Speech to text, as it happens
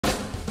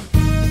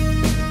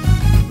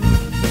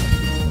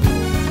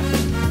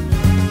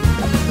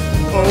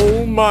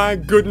my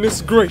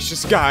goodness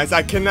gracious, guys.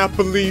 I cannot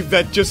believe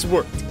that just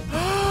worked.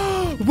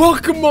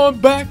 Welcome on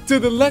back to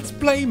the Let's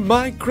Play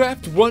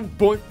Minecraft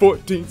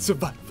 1.14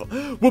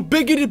 Survival. We're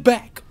bigoted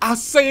back. I'll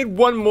say it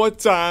one more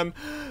time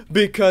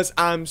because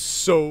I'm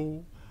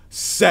so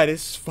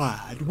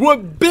satisfied. We're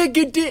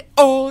bigoted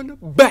on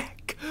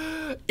back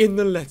in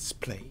the Let's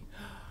Play.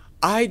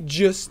 I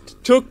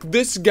just took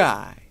this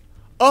guy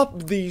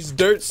up these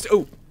dirt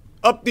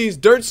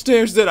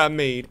stairs that I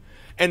made,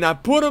 and I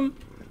put him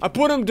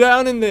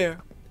down in there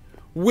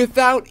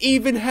without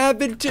even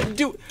having to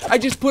do. I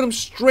just put him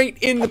straight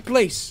into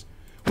place.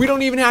 We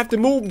don't even have to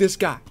move this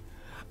guy.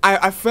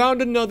 I found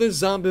another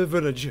zombie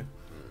villager.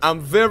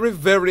 I'm very,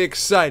 very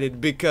excited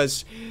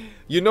because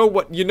you know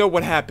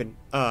what happened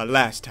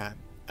last time.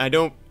 I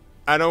don't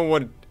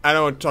want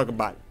to talk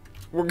about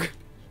it.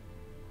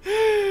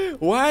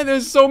 Why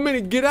there's so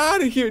many? Get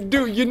out of here,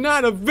 dude. You're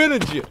not a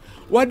villager.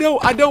 I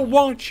don't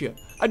want you.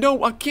 I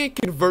can't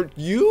convert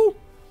you.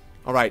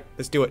 All right,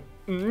 let's do it.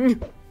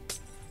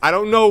 I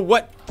don't know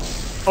what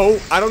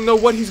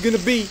he's gonna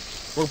be.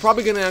 We're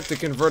probably gonna have to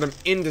convert him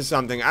into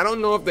something. I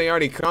don't know if they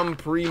already come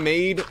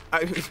pre-made.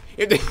 I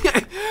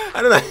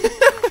don't know.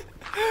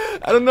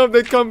 I don't know if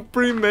they come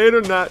pre-made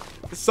or not.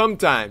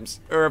 Sometimes,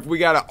 or if we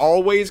gotta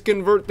always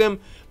convert them.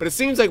 But it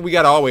seems like we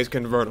gotta always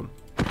convert them.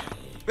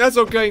 That's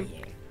okay.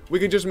 We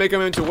can just make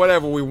them into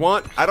whatever we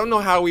want. I don't know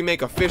how we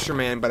make a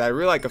fisherman, but I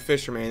really like a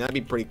fisherman. That'd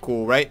be pretty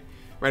cool, right?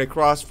 Right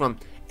across from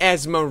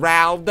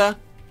Esmeralda.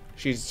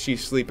 She's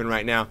sleeping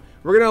right now.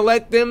 We're gonna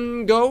let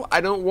them go.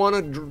 I don't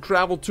want to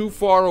travel too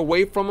far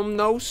away from them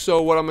though.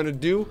 So what I'm gonna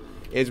do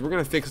is we're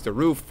gonna fix the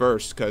roof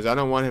first, because I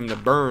don't want him to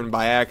burn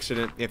by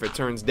accident if it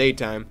turns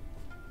daytime.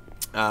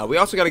 We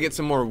also got to get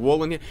some more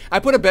wool in here. I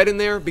put a bed in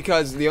there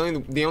because the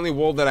only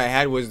wool that I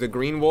had was the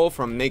green wool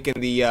from making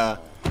the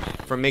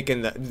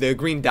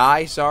green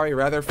dye. Sorry,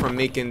 rather from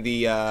making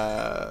the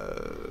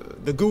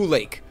goo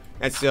lake.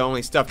 That's the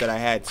only stuff that I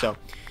had. So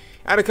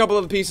I had a couple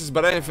other pieces,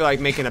 but I didn't feel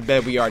like making a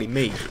bed we already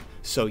made.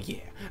 So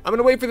yeah, I'm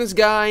gonna wait for this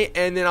guy,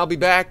 and then I'll be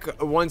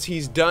back once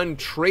he's done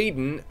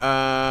trading.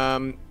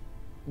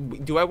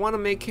 Do I want to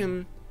make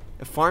him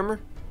a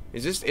farmer?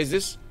 Is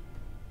this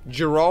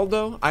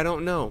Geraldo? I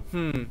don't know.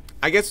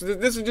 I guess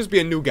this will just be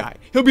a new guy.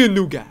 He'll be a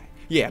new guy.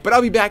 Yeah, but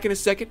I'll be back in a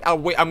second.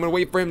 I'm gonna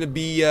wait for him to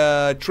be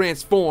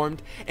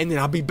transformed, and then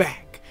I'll be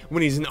back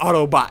when he's an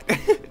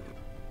Autobot.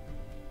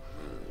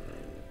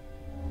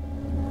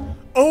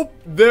 Oh,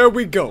 there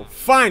we go.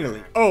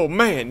 Finally. Oh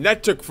man,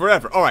 that took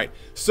forever. All right.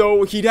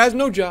 So he has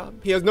no job.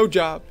 He has no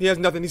job. He has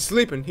nothing. He's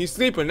sleeping. He's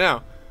sleeping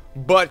now.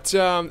 But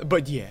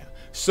yeah.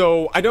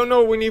 So I don't know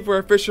what we need for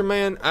a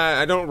fisherman.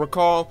 I don't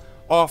recall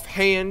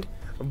offhand.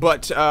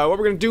 But what we're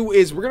going to do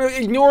is we're going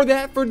to ignore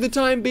that for the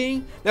time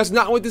being. That's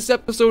not what this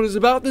episode is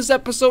about. This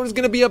episode is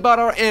going to be about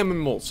our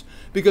animals.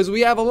 Because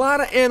we have a lot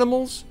of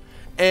animals.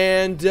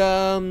 And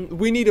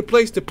we need a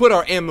place to put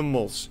our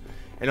animals.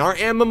 And our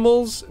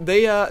animals,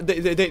 they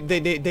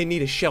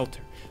need a shelter.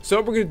 So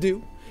what we're going to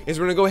do is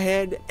we're going to go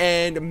ahead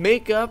and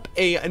make up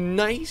a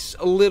nice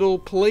little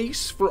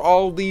place for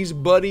all these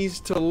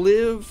buddies to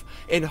live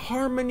in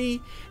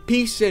harmony,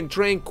 peace, and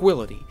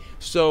tranquility.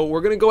 So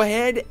we're going to go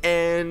ahead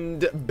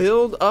and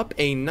build up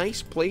a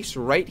nice place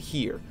right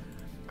here.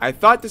 I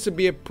thought this would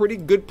be a pretty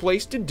good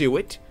place to do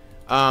it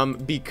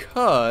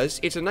because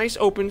it's a nice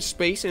open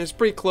space and it's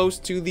pretty close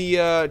to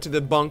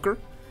the bunker.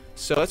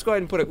 So let's go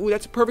ahead and put it. Ooh,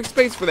 that's a perfect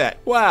space for that.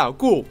 Wow,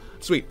 cool.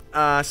 Sweet.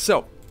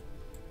 So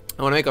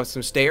I want to make up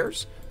some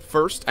stairs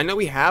first. I know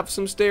we have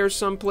some stairs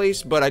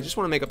someplace, but I just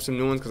want to make up some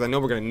new ones because I know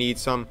we're going to need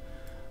some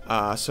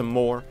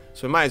more.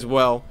 So we might as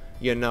well,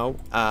 you know.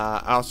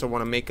 I also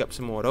want to make up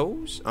some more of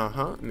those.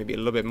 Maybe a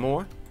little bit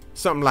more.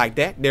 Something like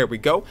that. There we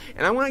go.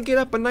 And I want to get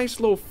up a nice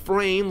little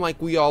frame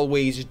like we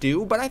always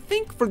do. But I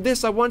think for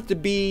this I want it to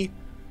be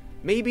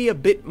maybe a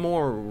bit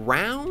more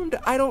round.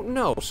 I don't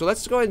know. So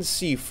let's go ahead and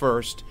see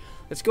first.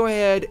 Let's go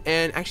ahead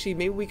and actually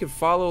maybe we could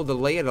follow the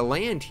lay of the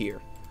land here.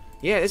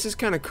 Yeah, this is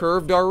kind of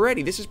curved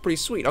already. This is pretty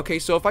sweet. Okay,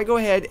 so if I go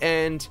ahead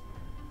and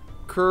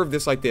curve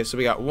this like this. So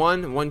we got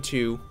 1, 1,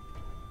 2,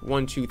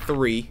 1, 2,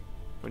 3.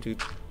 1, 2,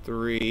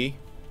 3.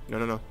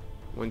 No.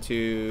 1,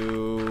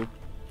 2,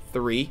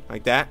 3.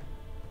 Like that.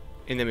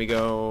 And then we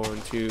go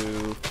 1, 2,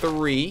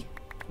 3.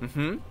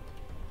 And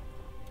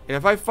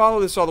if I follow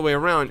this all the way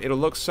around, it'll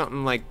look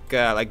something like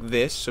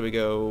this. So we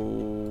go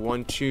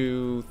 1,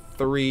 2,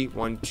 3,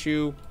 1,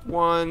 2,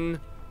 1,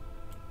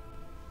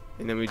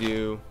 and then we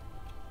do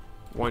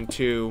 1,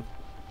 2,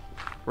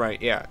 right?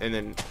 Yeah, and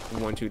then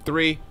 1, 2,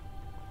 3.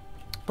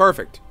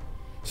 Perfect.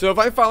 So if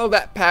I follow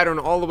that pattern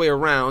all the way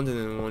around, and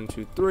then 1,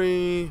 2,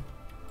 3,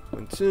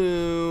 1,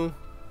 2,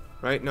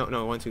 right?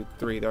 No, 1, 2,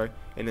 3 there,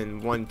 and then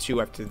 1,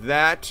 2 after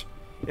that.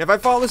 And if I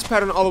follow this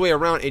pattern all the way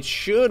around, it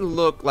should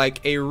look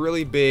like a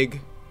really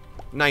big,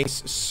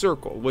 nice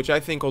circle, which I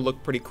think will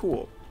look pretty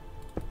cool.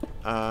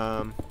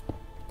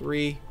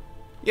 3.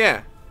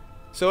 Yeah.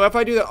 So if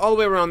I do that all the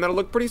way around, that'll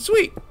look pretty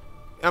sweet.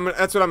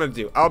 That's what I'm going to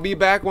do. I'll be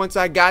back once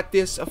I got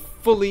this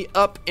fully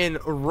up and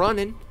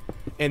running.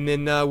 And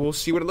then we'll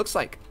see what it looks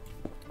like.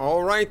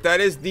 Alright,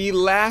 that is the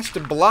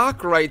last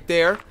block right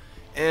there.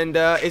 And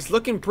it's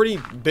looking pretty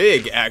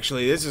big,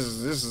 actually. This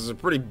is a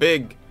pretty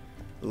big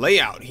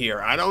layout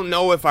here. I don't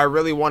know if I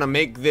really want to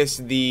make this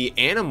the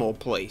animal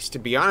place, to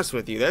be honest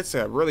with you. That's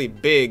a really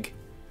big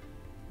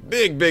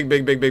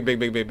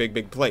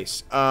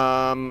place.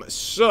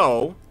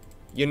 So,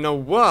 you know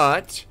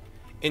what?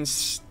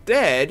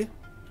 Instead,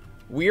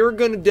 we're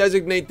going to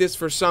designate this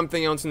for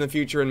something else in the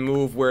future and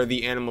move where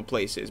the animal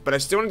place is. But I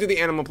still want to do the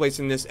animal place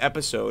in this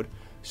episode.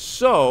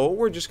 So,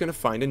 we're just going to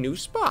find a new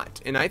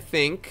spot. And I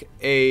think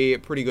a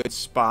pretty good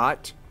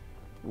spot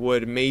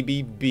would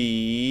maybe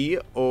be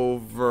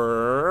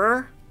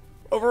over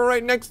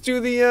right next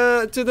to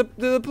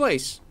the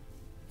place.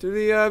 To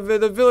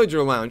the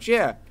villager lounge,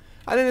 yeah.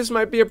 I think this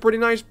might be a pretty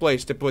nice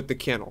place to put the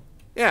kennel.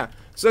 Yeah,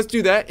 so let's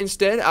do that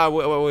instead.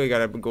 We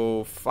gotta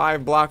go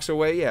 5 blocks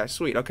away. Yeah,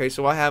 sweet. Okay,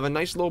 so I have a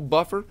nice little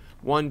buffer.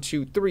 1,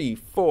 2, 3,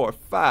 4,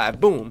 5.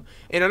 Boom.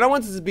 And I don't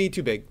want this to be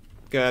too big.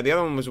 The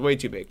other one was way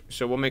too big.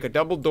 So we'll make a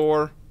double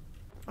door.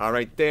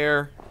 Right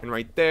there and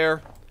right there.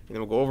 And then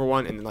we'll go over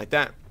one and then like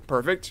that.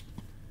 Perfect.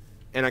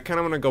 And I kind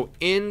of want to go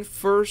in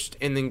first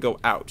and then go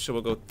out. So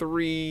we'll go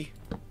 3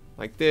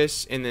 like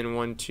this and then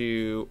 1,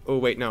 2. Oh,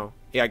 wait, no.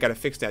 Yeah, I gotta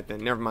fix that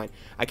then. Never mind.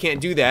 I can't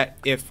do that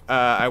if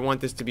I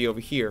want this to be over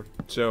here.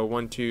 So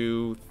 1,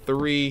 2,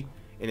 3,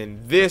 and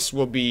then this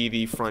will be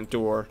the front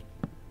door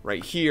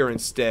right here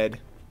instead,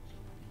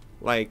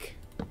 like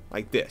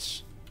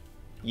this.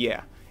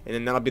 Yeah, and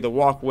then that'll be the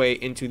walkway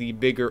into the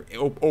bigger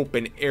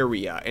open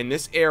area. And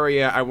this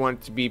area I want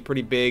it to be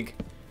pretty big,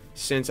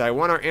 since I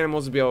want our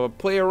animals to be able to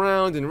play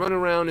around and run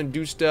around and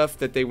do stuff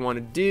that they want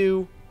to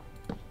do.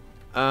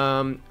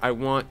 I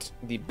want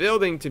the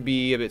building to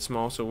be a bit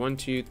small, so 1,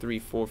 2, 3,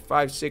 4,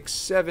 5, 6,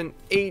 7,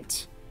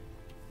 8,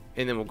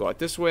 and then we'll go out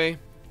this way,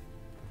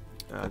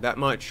 that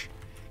much.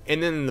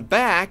 And then in the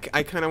back,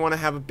 I kind of want to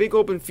have a big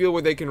open field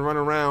where they can run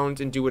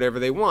around and do whatever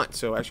they want.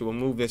 So actually, we'll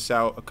move this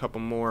out a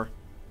couple more,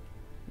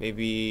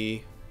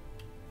 maybe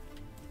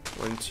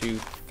 1, 2,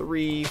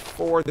 3,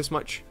 4, this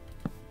much.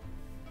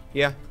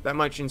 Yeah, that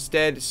much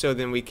instead, so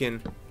then we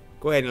can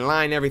go ahead and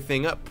line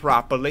everything up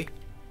properly.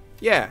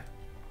 Yeah.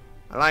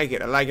 I like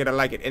it, I like it, I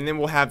like it. And then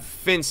we'll have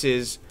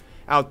fences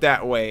out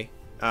that way.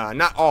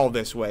 Not all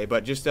this way,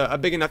 but just a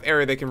big enough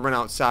area they can run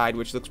outside,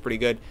 which looks pretty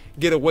good.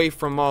 Get away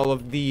from all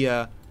of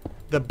the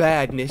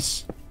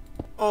badness.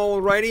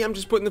 Alrighty, I'm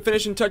just putting the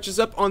finishing touches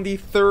up on the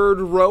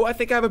 3rd row. I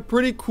think I have a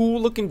pretty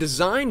cool looking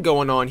design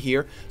going on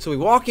here. So we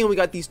walk in, we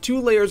got these 2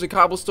 layers of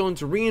cobblestone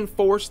to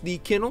reinforce the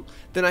kennel.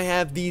 Then I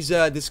have these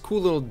this cool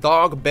little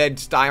dog bed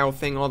style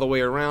thing all the way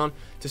around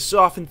to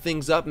soften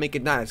things up, make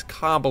it not as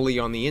cobbly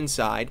on the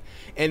inside.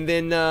 And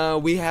then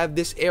we have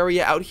this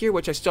area out here,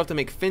 which I still have to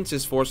make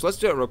fences for. So let's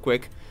do it real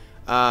quick.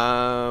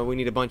 We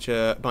need a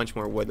bunch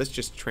more wood. Let's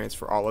just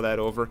transfer all of that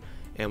over.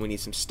 And we need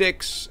some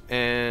sticks,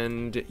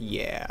 and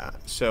yeah.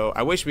 So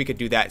I wish we could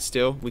do that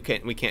still. We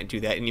can't do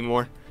that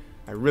anymore.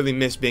 I really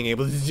miss being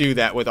able to do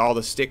that with all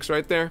the sticks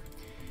right there.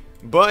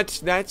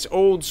 But that's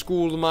old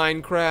school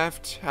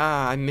Minecraft.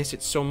 Ah, I miss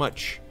it so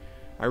much.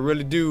 I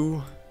really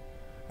do.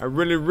 I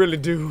really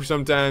do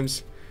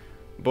sometimes.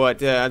 But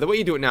the way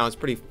you do it now is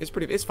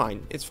it's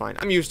fine. It's fine.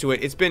 I'm used to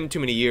it. It's been too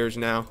many years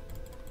now.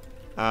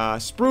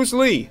 Spruce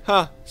Lee.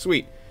 Huh,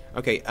 sweet.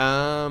 Okay,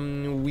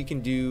 we can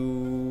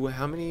do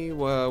how many?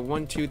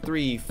 1, 2,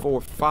 3, 4,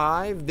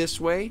 5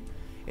 this way,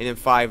 and then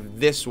 5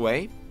 this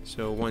way.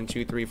 So 1,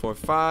 2, 3, 4,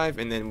 5,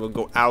 and then we'll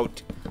go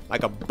out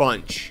like a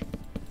bunch,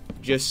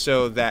 just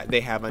so that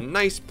they have a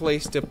nice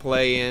place to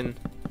play in.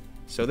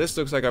 So this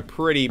looks like a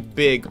pretty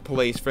big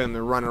place for them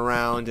to run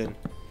around and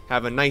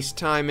have a nice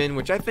time in,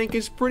 which I think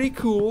is pretty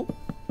cool.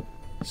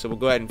 So we'll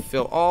go ahead and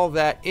fill all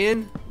that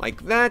in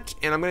like that,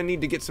 and I'm gonna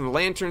need to get some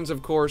lanterns,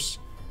 of course.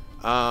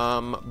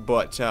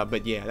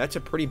 But yeah, that's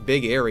a pretty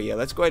big area.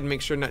 Let's go ahead and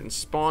make sure nothing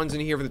spawns in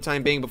here for the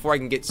time being before I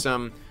can get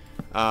some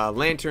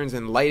lanterns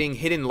and lighting,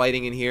 hidden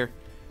lighting in here.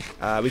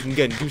 We can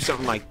go ahead and do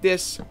something like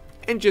this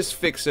and just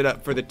fix it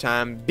up for the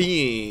time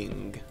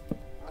being.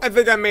 I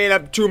think I made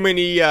up too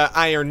many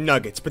iron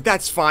nuggets, but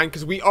that's fine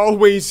because we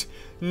always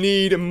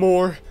need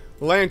more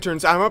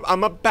lanterns.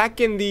 I'm up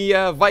back in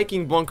the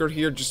Viking bunker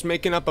here, just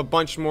making up a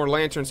bunch more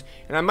lanterns,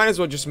 and I might as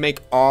well just make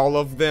all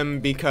of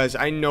them because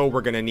I know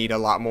we're gonna need a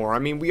lot more. I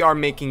mean, we are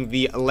making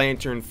the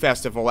lantern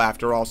festival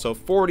after all, so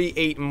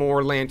 48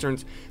 more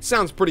lanterns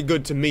sounds pretty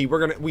good to me.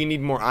 We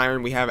need more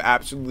iron. We have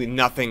absolutely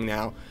nothing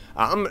now.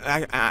 I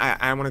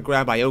want to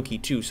grab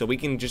Ioki too, so we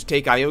can just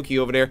take Ioki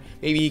over there.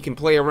 Maybe he can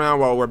play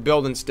around while we're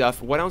building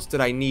stuff. What else did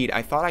I need?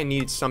 I thought I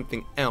needed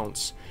something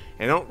else,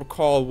 and I don't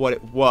recall what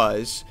it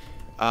was.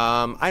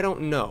 I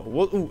don't know.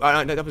 Well, ooh,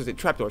 that was it.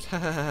 Trapdoors.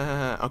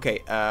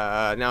 Okay.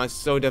 Now it's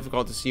so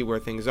difficult to see where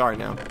things are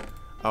now.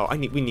 Oh,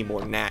 we need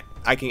more than that.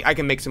 I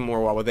can make some more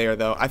while we're there,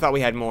 though. I thought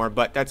we had more,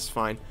 but that's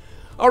fine.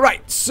 All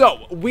right,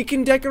 so we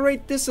can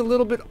decorate this a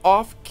little bit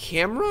off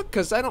camera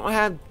because I don't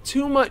have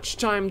too much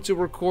time to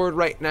record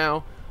right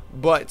now.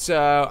 But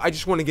I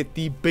just want to get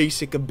the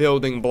basic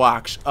building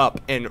blocks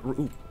up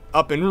and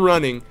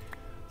running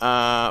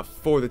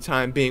for the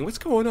time being. What's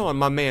going on,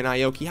 my man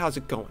Ioki? How's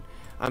it going?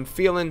 I'm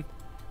feeling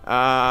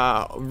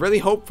really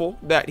hopeful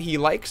that he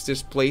likes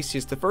this place.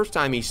 It's the first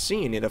time he's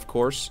seeing it, of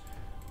course.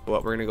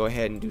 But we're gonna go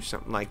ahead and do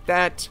something like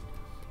that.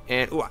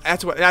 And ooh,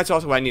 that's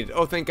also what I needed.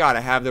 Oh, thank God,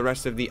 I have the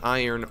rest of the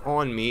iron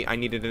on me. I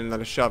needed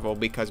another shovel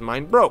because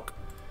mine broke.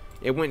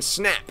 It went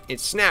snap. It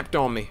snapped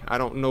on me. I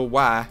don't know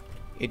why.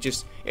 It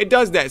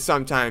does that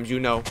sometimes, you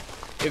know.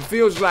 It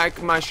feels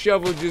like my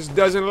shovel just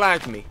doesn't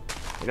like me.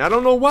 And I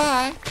don't know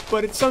why,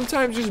 but it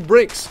sometimes just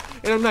breaks.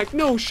 And I'm like,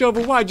 no,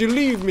 shovel, why'd you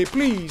leave me,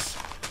 please?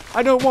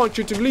 I don't want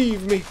you to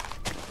leave me.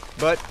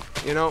 But,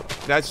 you know,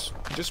 that's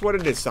just what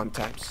it is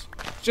sometimes.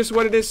 Just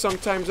what it is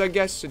sometimes, I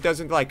guess. It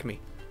doesn't like me.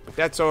 But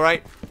that's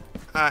alright.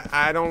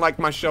 I don't like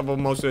my shovel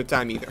most of the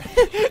time either.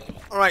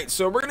 Alright,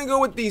 so we're gonna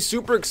go with the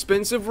super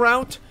expensive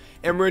route.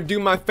 And we're gonna do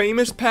my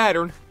famous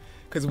pattern.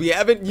 Because we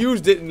haven't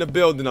used it in the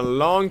build in a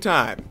long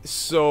time.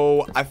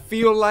 So, I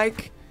feel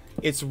like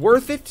it's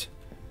worth it.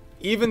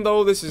 Even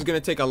though this is gonna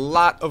take a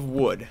lot of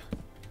wood.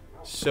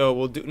 So,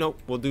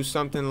 we'll do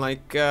something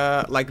like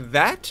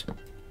that.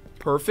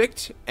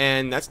 Perfect.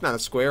 And that's not a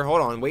square.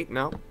 Hold on, wait,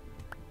 no.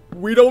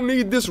 We don't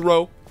need this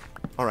row.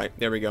 Alright,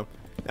 there we go.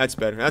 That's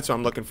better. That's what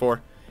I'm looking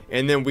for.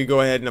 And then we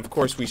go ahead and, of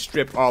course, we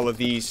strip all of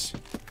these.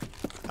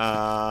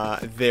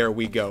 There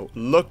we go.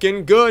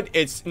 Looking good.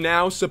 It's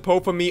now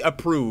Supofome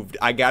approved.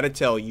 I gotta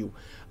tell you.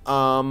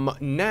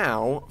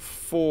 Now,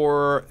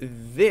 for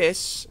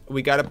this,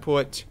 we gotta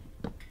put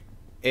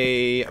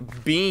a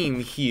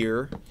beam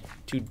here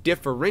to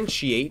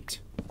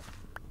differentiate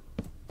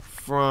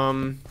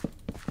from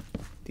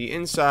the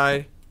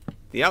inside,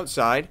 the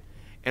outside.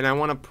 And I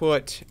want to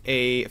put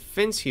a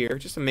fence here,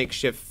 just a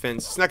makeshift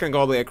fence. It's not going to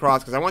go all the way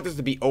across because I want this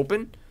to be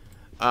open.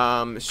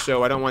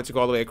 So I don't want it to go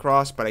all the way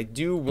across, but I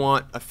do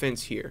want a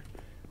fence here.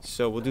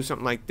 So we'll do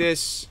something like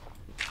this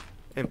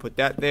and put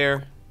that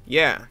there.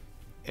 Yeah.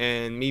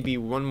 And maybe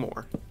one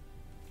more.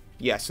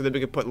 Yeah, so that we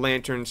can put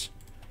lanterns.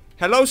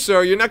 Hello,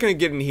 sir. You're not going to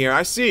get in here.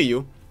 I see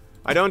you.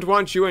 I don't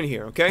want you in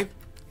here, okay?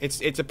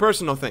 It's a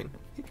personal thing.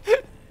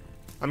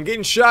 I'm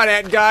getting shot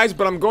at, guys,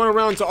 but I'm going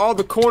around to all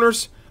the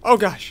corners. Oh,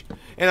 gosh.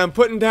 And I'm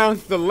putting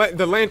down the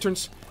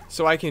lanterns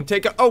so I can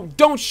take a... Oh,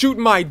 don't shoot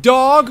my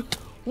dog!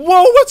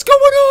 Whoa, what's going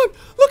on?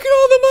 Look at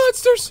all the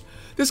monsters!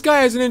 This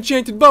guy has an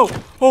enchanted bow.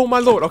 Oh, my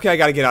lord. Okay, I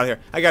gotta get out of here.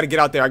 I gotta get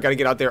out there. I gotta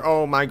get out there.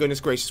 Oh, my goodness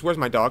gracious. Where's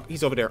my dog?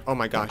 He's over there. Oh,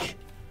 my gosh.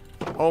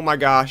 Oh, my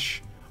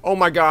gosh. Oh,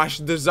 my gosh.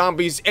 The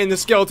zombies and the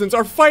skeletons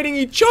are fighting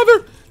each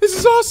other. This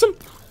is awesome.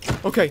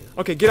 Okay,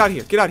 okay, get out of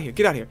here. Get out of here.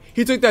 Get out of here.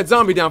 He took that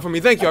zombie down for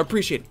me. Thank you. I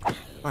appreciate it.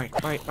 Alright,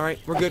 alright, alright.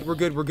 We're good. We're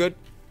good. We're good.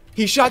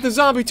 He shot the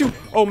zombie, too.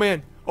 Oh,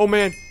 man. Oh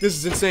man, this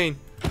is insane.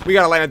 We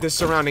gotta light up this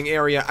surrounding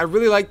area. I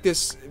really like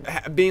this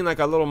being like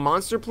a little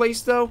monster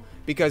place though,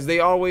 because they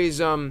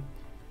always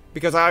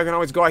because I can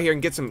always go out here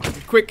and get some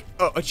quick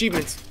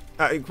achievements,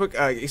 quick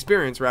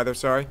experience rather.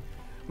 Sorry,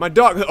 my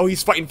dog. Oh,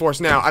 he's fighting for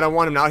us now. I don't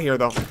want him out here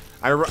though.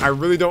 I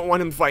really don't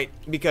want him to fight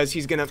because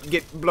he's gonna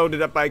get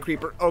bloated up by a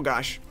creeper. Oh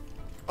gosh,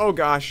 oh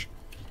gosh.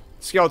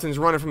 Skeleton's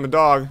running from the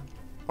dog.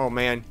 Oh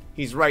man,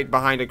 he's right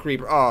behind a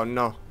creeper. Oh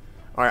no.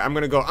 All right, I'm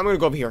gonna go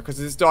over here because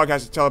this dog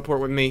has to teleport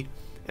with me.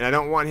 And I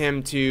don't want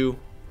him to...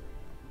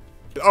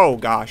 Oh,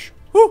 gosh.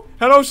 Whew.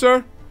 Hello,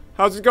 sir.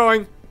 How's it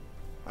going?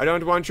 I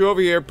don't want you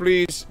over here.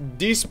 Please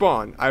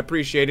despawn. I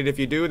appreciate it if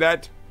you do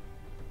that.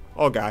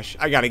 Oh, gosh.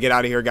 I gotta get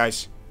out of here,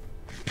 guys.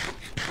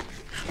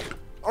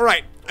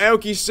 Alright.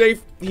 IOKI'S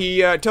safe. He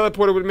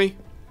teleported with me.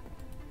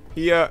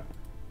 He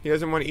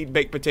doesn't want to eat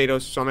baked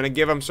potatoes, so I'm gonna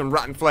give him some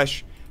rotten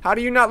flesh. How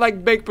do you not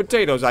like baked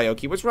potatoes,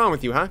 IOKI? What's wrong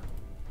with you, huh?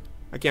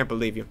 I can't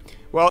believe you.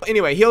 Well,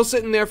 anyway, he'll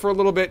sit in there for a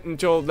little bit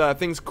until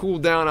things cool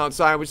down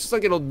outside, which is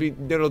like it'll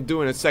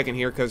do in a second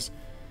here, because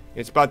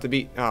it's about to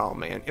be, oh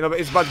man,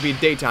 it's about to be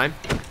daytime.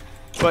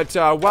 But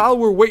while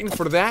we're waiting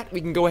for that,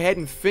 we can go ahead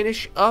and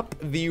finish up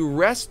the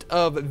rest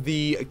of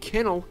the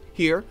kennel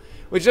here,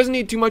 which doesn't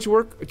need too much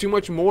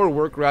more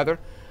work rather.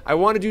 I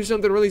want to do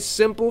something really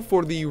simple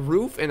for the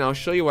roof, and I'll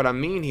show you what I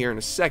mean here in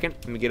a second.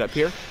 Let me get up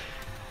here.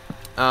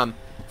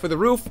 For the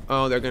roof,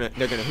 oh, they're gonna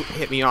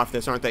hit me off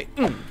this, aren't they?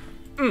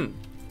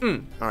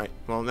 Alright,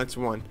 well, that's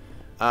one.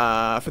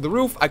 For the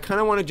roof, I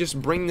kind of want to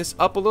just bring this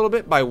up a little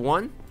bit by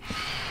one.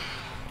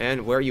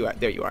 And where are you at?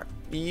 There you are.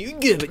 You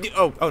give it.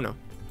 Oh no.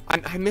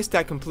 I missed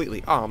that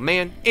completely. Oh,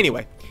 man.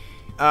 Anyway,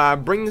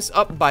 bring this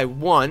up by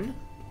one.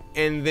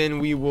 And then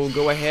we will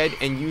go ahead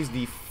and use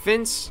the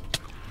fence.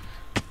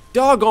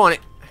 Doggone it.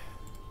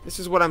 This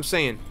is what I'm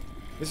saying.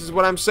 This is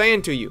what I'm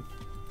saying to you.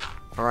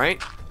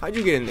 Alright? How'd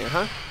you get in there,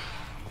 huh?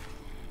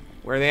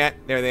 Where are they at?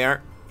 There they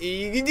are.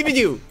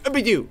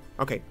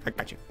 Okay, I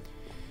got you.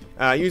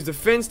 Use the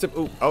fence to...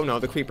 Ooh, oh no,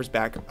 the creeper's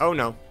back. Oh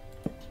no.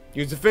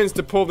 Use the fence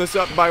to pull this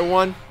up by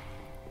one.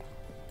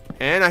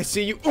 And I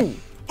see you. Ooh,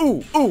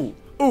 ooh, ooh,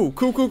 ooh,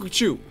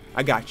 coo-coo-coo-choo.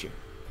 I got you.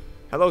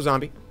 Hello,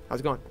 zombie. How's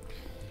it going?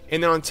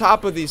 And then on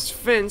top of this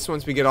fence,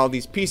 once we get all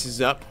these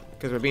pieces up,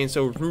 because we're being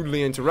so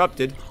rudely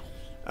interrupted,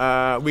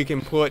 we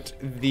can put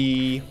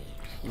the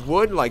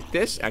wood like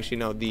this. Actually,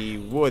 no, the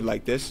wood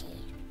like this.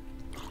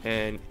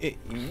 And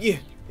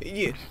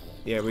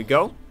there we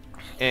go.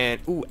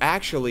 And, ooh,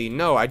 actually,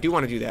 no, I do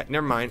want to do that.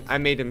 Never mind. I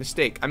made a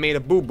mistake. I made a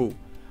boo-boo.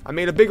 I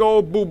made a big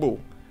old boo-boo.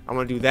 I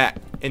want to do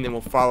that. And then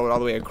we'll follow it all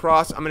the way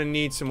across. I'm going to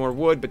need some more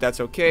wood, but that's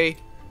okay.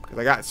 Because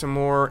I got some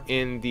more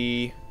in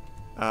the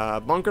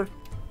bunker.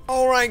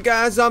 Alright,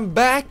 guys, I'm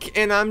back.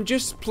 And I'm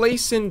just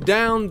placing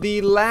down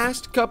the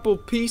last couple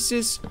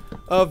pieces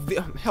of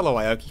the... hello,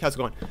 Ioki. How's it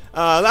going?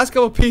 Last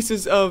couple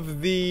pieces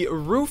of the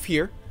roof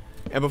here.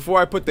 And before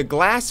I put the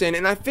glass in,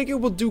 and I figure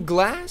we'll do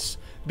glass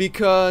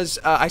because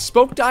I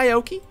spoke to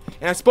Ioki,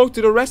 and I spoke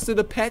to the rest of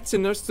the pets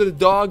and the rest of the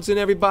dogs and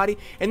everybody,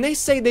 and they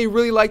say they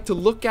really like to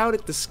look out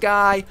at the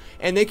sky,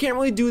 and they can't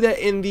really do that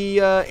in the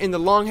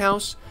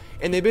longhouse,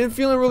 and they've been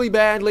feeling really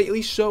bad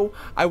lately, so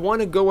I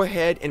want to go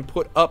ahead and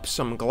put up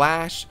some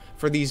glass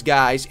for these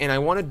guys, and I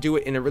want to do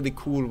it in a really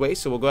cool way,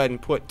 so we'll go ahead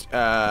and put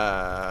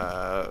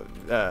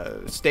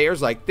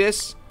stairs like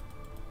this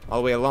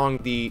all the way along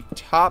the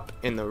top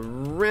and the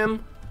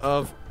rim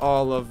of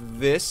all of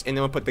this, and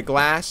then we'll put the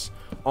glass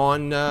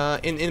on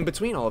in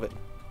between all of it.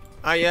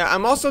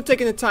 I'm also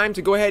taking the time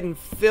to go ahead and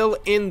fill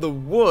in the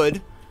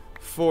wood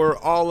for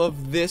all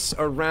of this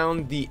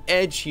around the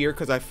edge here,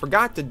 because I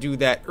forgot to do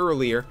that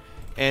earlier,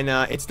 and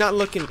it's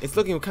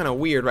looking kind of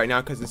weird right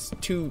now because it's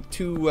too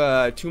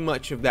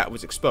much of that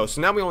was exposed.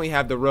 So now we only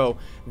have the row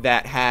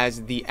that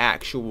has the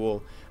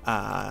actual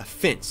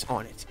fence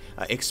on it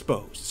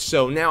exposed.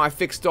 So now I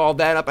fixed all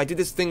that up. I did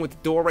this thing with the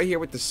door right here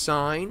with the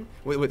sign,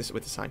 with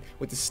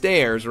the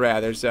stairs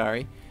rather.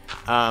 Sorry.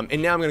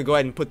 And now I'm gonna go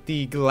ahead and put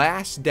the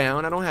glass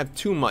down. I don't have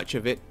too much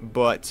of it,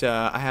 but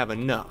I have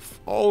enough.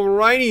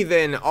 Alrighty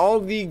then, all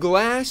the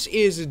glass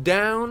is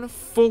down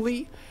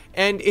fully,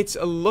 and it's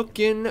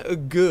looking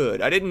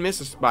good. I didn't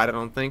miss a spot, I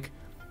don't think.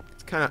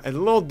 It's kind of a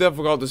little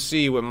difficult to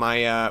see with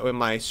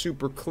my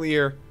super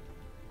clear,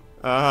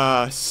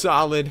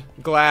 solid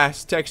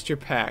glass texture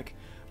pack.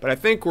 But I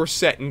think we're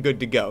set and good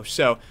to go.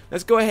 So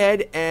let's go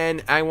ahead,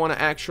 and I want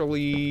to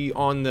actually,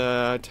 on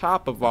the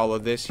top of all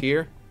of this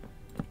here,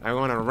 I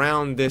want to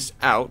round this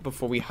out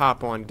before we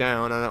hop on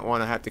down. I don't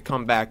want to have to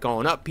come back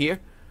on up here.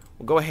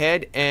 We'll go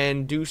ahead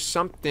and do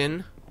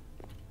something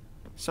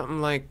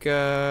like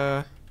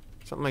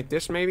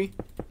this maybe,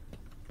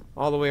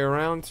 all the way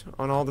around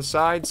on all the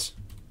sides.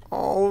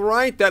 All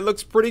right, that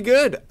looks pretty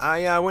good.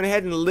 I went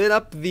ahead and lit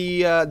up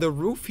the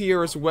roof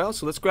here as well.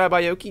 So let's grab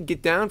Ioki,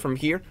 get down from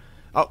here.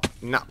 Oh,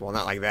 not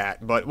like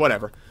that, but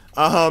whatever.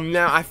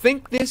 Now I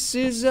think this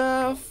is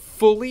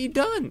fully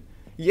done.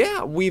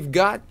 Yeah, we've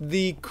got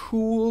the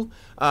cool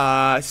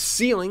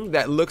ceiling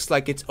that looks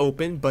like it's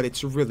open, but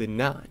it's really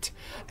not.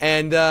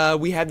 And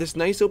we have this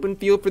nice open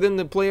field for them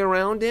to play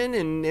around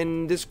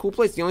in this cool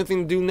place. The only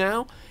thing to do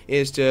now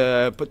is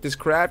to put this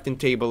crafting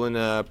table in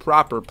a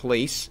proper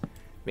place.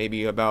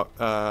 Maybe about,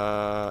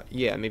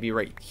 yeah, maybe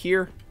right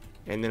here.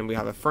 And then we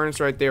have a furnace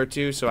right there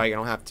too, so I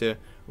don't have to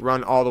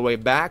run all the way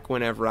back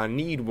whenever I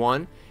need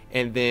one.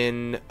 And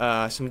then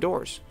some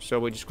doors. So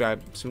we just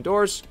grab some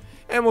doors,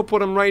 and we'll put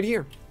them right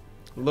here.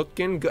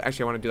 Looking good.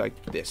 Actually, I want to do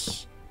like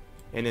this,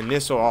 and then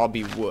this will all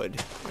be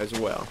wood as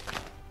well.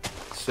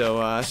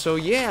 So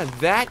yeah,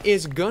 that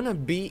is gonna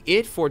be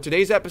it for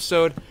today's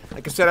episode.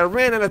 Like I said, I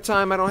ran out of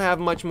time. I don't have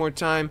much more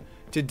time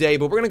today,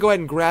 but we're gonna go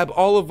ahead and grab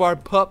all of our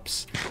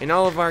pups and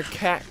all of our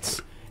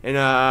cats, and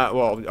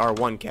well, our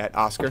one cat,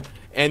 Oscar,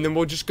 and then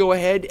we'll just go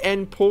ahead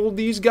and pull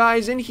these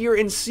guys in here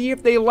and see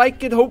if they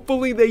like it.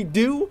 Hopefully they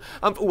do.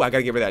 Oh, I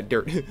gotta get rid of that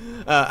dirt.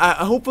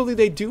 Hopefully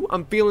they do.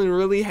 I'm feeling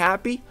really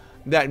happy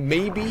that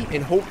maybe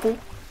and hopeful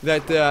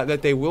that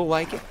that they will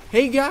like it.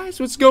 Hey guys,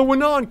 what's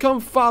going on? Come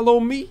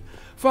follow me.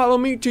 Follow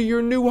me to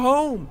your new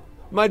home,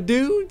 my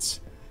dudes.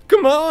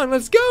 Come on,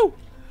 let's go.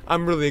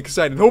 I'm really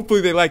excited.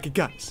 Hopefully they like it,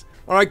 guys.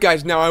 All right,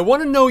 guys. Now I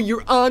want to know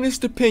your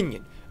honest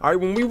opinion. All right,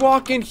 when we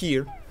walk in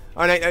here.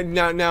 All right,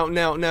 now,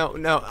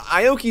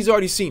 Ioki's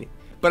already seen it,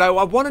 but I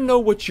want to know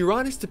what your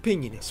honest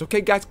opinion is.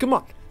 Okay, guys, come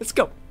on, let's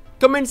go.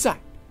 Come inside.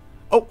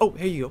 Oh,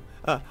 here you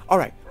go. All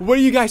right, what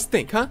do you guys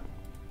think, huh?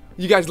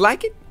 You guys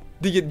like it?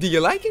 Do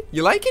you like it?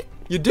 You like it?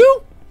 You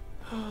do?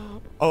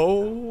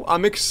 Oh,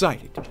 I'm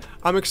excited.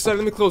 I'm excited.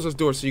 Let me close those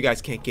doors so you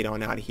guys can't get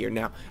on out of here.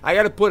 Now, I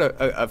gotta put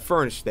a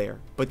furnace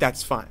there, but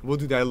that's fine. We'll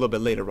do that a little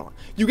bit later on.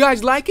 You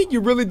guys like it? You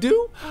really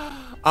do?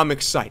 I'm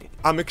excited.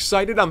 I'm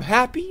excited. I'm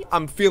happy.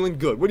 I'm feeling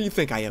good. What do you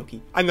think,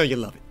 Ioki? I know you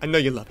love it. I know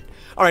you love it.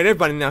 All right,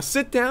 everybody, now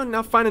sit down.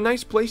 Now find a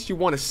nice place you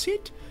want to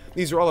sit.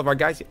 These are all of our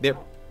guys.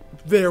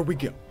 There we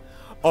go.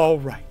 All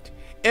right.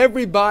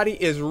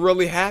 Everybody is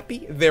really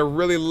happy. They're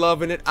really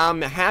loving it.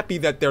 I'm happy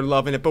that they're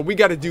loving it. But we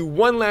got to do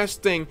one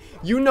last thing.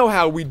 You know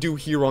how we do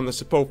here on the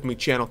Supofome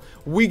channel.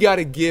 We got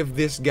to give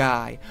this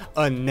guy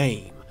a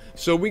name.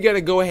 So we got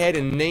to go ahead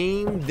and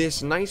name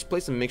this nice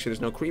place and make sure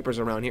there's no creepers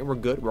around here. We're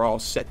good. We're all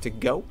set to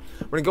go.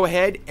 We're going to go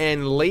ahead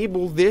and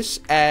label this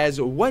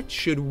as, what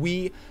should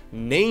we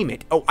name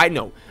it? Oh, I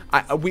know.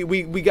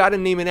 We got to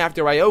name it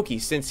after Ioki,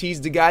 since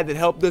he's the guy that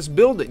helped us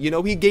build it. You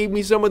know, he gave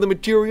me some of the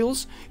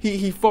materials.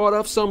 He fought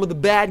off some of the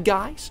bad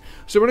guys.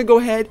 So we're going to go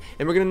ahead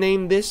and we're going to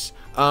name this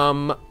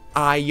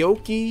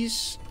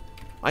IOKI'S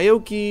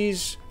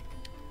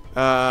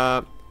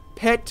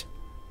Pet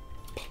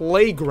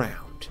Playground.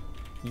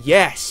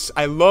 Yes,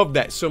 I love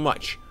that so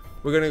much.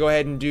 We're gonna go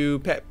ahead and do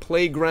pet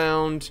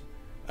playground.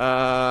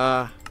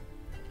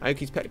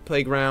 IOKI'S pet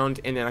playground,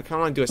 and then I kind of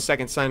want to do a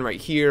second sign right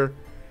here.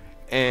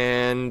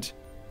 And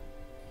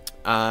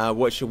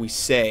what should we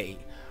say?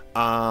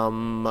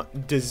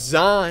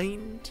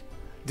 Designed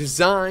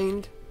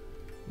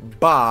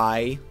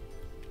by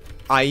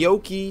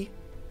IOKI.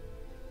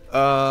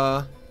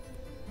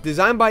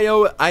 Designed by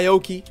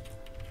IOKI.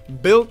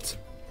 Built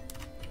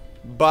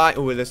by.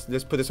 Oh, let's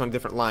put this on a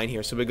different line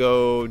here. So we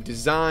go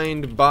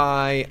designed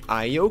by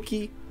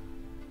IOKI,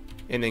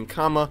 and then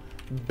comma,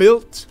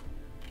 built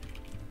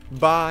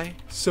by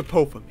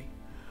Supofome.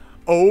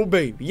 Oh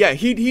baby, yeah,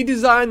 he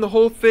designed the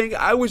whole thing.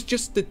 I was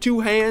just the two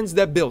hands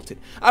that built it.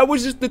 I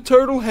was just the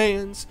turtle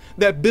hands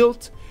that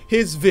built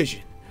his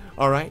vision.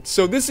 Alright,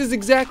 so this is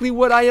exactly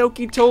what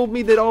IOKI told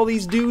me that all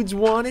these dudes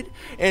wanted,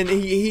 and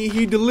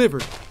he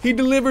delivered. He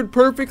delivered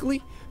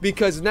perfectly,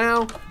 because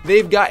now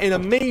they've got an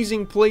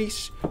amazing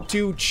place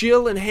to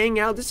chill and hang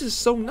out. This is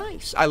so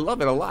nice. I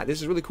love it a lot.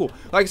 This is really cool.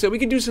 Like I said, we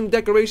could do some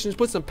decorations,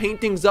 put some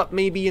paintings up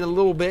maybe in a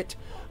little bit.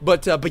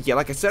 But yeah,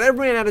 like I said, I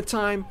ran out of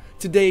time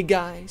today,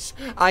 guys.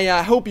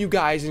 I hope you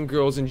guys and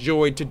girls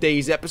enjoyed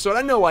today's episode.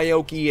 I know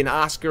IOKI and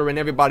Oscar and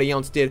everybody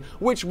else did,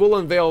 which will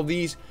unveil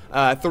these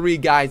three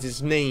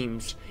guys'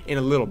 names in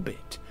a little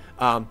bit.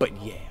 But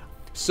yeah.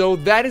 So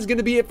that is going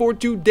to be it for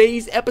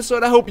today's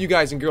episode. I hope you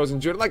guys and girls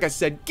enjoyed it. Like I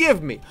said,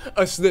 give me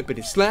a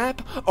slippity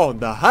slap on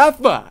the high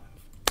five.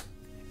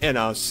 And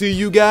I'll see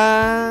you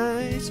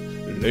guys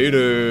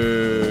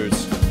later.